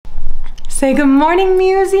Say good morning,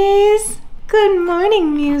 Musies. Good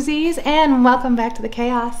morning, Musies, and welcome back to the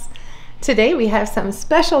chaos. Today we have some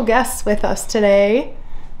special guests with us today,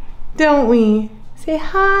 don't we? Say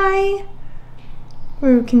hi.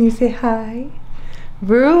 Rue, can you say hi?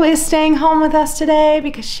 Rue is staying home with us today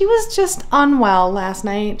because she was just unwell last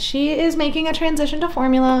night. She is making a transition to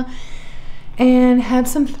formula and had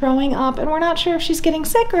some throwing up, and we're not sure if she's getting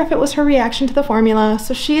sick or if it was her reaction to the formula.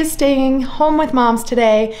 So she is staying home with moms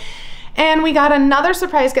today. And we got another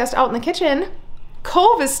surprise guest out in the kitchen.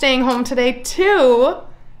 Cove is staying home today too,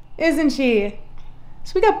 isn't she?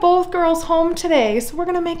 So we got both girls home today. So we're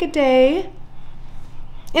gonna make a day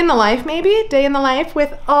in the life, maybe? Day in the life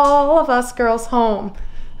with all of us girls home.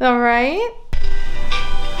 All right?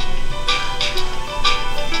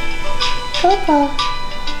 Coco.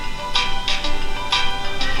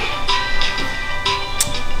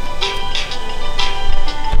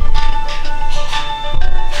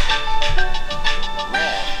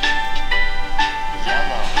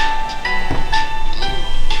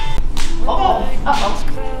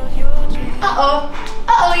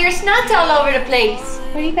 Uh-oh, your snot's all over the place.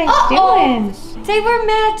 What are you guys doing? They were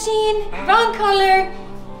matching. Wrong color.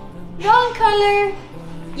 Wrong color.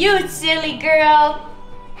 You silly girl.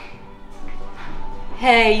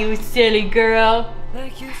 Hey, you silly girl.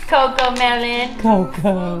 Coco Melon.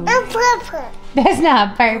 Coco. Purple. That's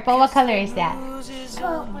not purple. What color is that?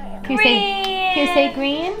 Purple. Green. Can you say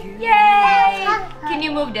green? Yay. Can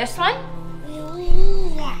you move this one?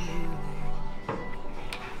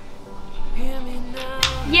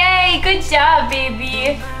 Yay, good job,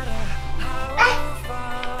 baby.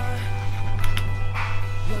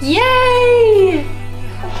 Yay!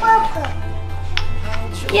 Purple.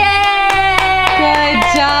 Yay! Good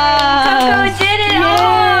job. Coco did it! Yay.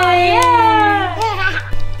 Oh, yeah!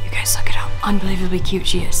 You guys look at how unbelievably cute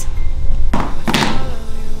she is.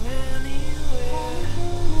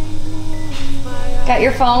 Got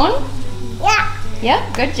your phone? Yeah.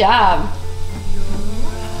 Yep, good job.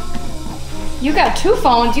 You got two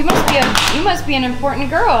phones. You must be an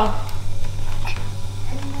important girl.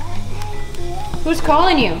 Who's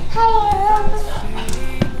calling you?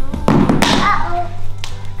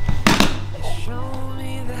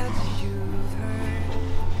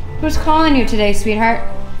 Who's calling you today, sweetheart?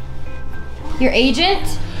 Your agent?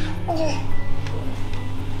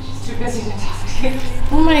 She's too busy to talk to you.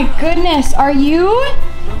 Oh my goodness, are you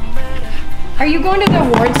going to the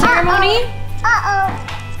award ceremony? Uh-oh.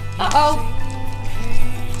 Uh-oh.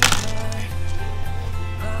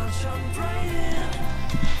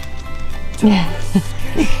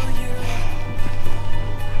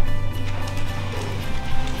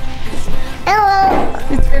 Hello.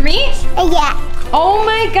 It's for me? Yeah. Oh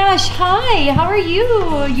my gosh, hi, how are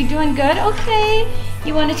you? You doing good? Okay.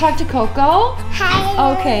 You want to talk to Coco?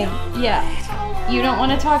 Hi. Okay, yeah. You don't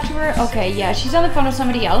want to talk to her? Okay, yeah, she's on the phone with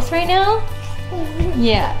somebody else right now?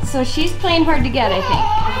 Yeah, so she's playing hard to get, I think.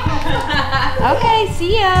 Okay,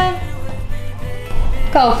 see ya.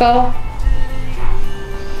 Coco.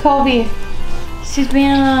 Kobe. She's being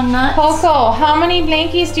nuts. Coco, how many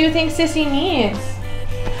blankies do you think Sissy needs?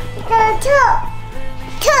 Two.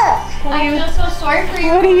 I feel so sorry for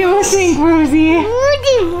you. What do you think, Rosie?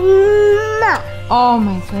 Oh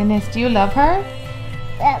my goodness, do you love her?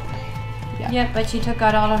 Yeah, but she took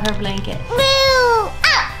out all of her blanket.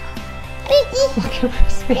 Look at her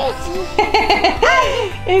face.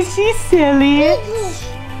 Is she silly?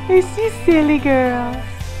 Is she silly, girl?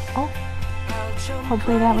 Oh,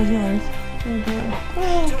 hopefully that was yours.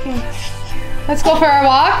 Okay. Let's go for our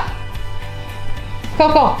walk.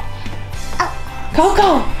 Coco.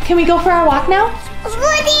 Coco, can we go for our walk now?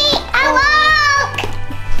 Woody, I walk.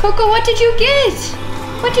 Coco, what did you get?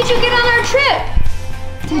 What did you get on our trip?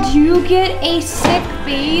 Did you get a sick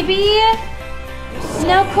baby?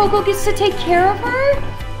 Now Coco gets to take care of her?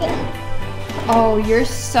 Oh, you're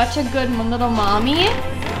such a good little mommy.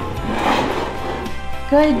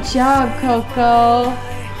 Good job, Coco.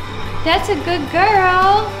 That's a good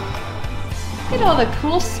girl. Look at all the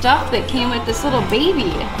cool stuff that came with this little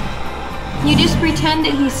baby. You just pretend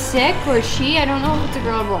that he's sick, or she, I don't know if it's a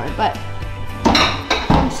girl or boy, but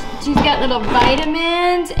she's got little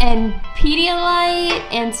vitamins and Pedialyte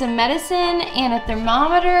and some medicine and a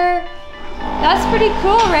thermometer. That's pretty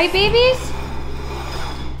cool, right, babies?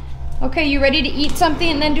 Okay, you ready to eat something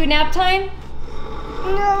and then do nap time?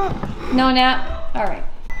 No. No nap? All right.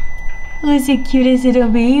 Who's the cutest little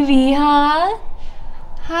baby, huh?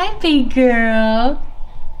 Hi, big girl.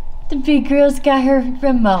 The big girl's got her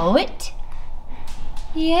remote.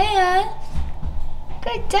 Yeah.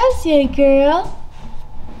 Good does it, girl.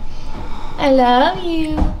 I love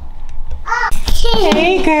you.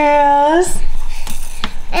 Hey, girl. kiddos.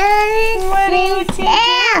 What are you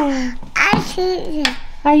doing? I see.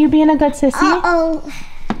 Are you being a good sissy? Uh-oh.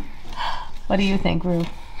 What do you think, Rue?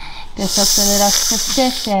 This looks a little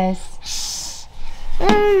suspicious.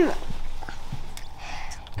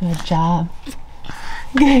 Good job.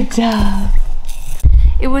 Good job.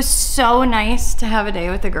 It was so nice to have a day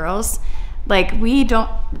with the girls. Like, we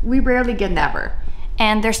rarely get that. Never.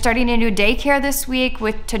 And they're starting a new daycare this week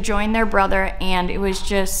to join their brother, and it was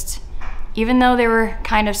just, even though they were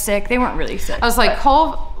kind of sick, they weren't really sick. I was like,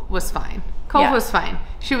 Cole was fine. Cole Yeah. was fine.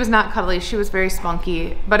 She was not cuddly. She was very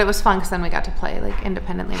spunky, but it was fun because then we got to play like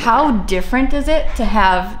independently. with How her. different is it to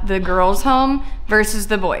have the girls home versus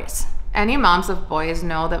the boys? Any moms of boys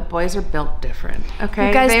know that boys are built different. Okay,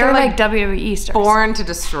 You guys, they they're are like WWE stars. born to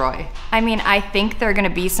destroy. I mean, I think they're gonna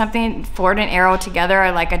be something. Ford and Arrow together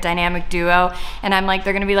are like a dynamic duo, and I'm like,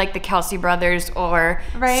 they're gonna be like the Kelsey brothers or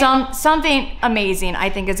Right. something amazing. I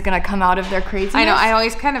think is gonna come out of their craziness. I know. I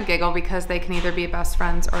always kind of giggle because they can either be best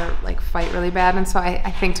friends or like fight really bad, and so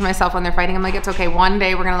I think to myself when they're fighting, I'm like, it's okay. One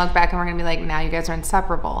day we're gonna look back and we're gonna be like, now you guys are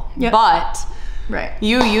inseparable. Yep. But Right.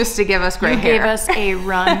 you used to give us gray You hair. gave us a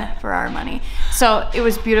run for our money. So it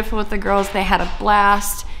was beautiful with the girls. They had a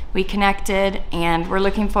blast. We connected, and we're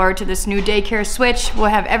looking forward to this new daycare switch. We'll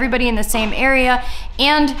have everybody in the same area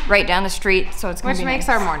and right down the street, so it's gonna Which be makes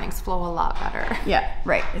nice. our mornings flow a lot better. Yeah,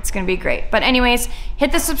 right. It's gonna be great. But anyways,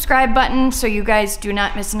 hit the subscribe button so you guys do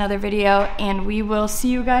not miss another video, and we will see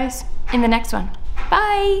you guys in the next one.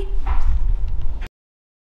 Bye.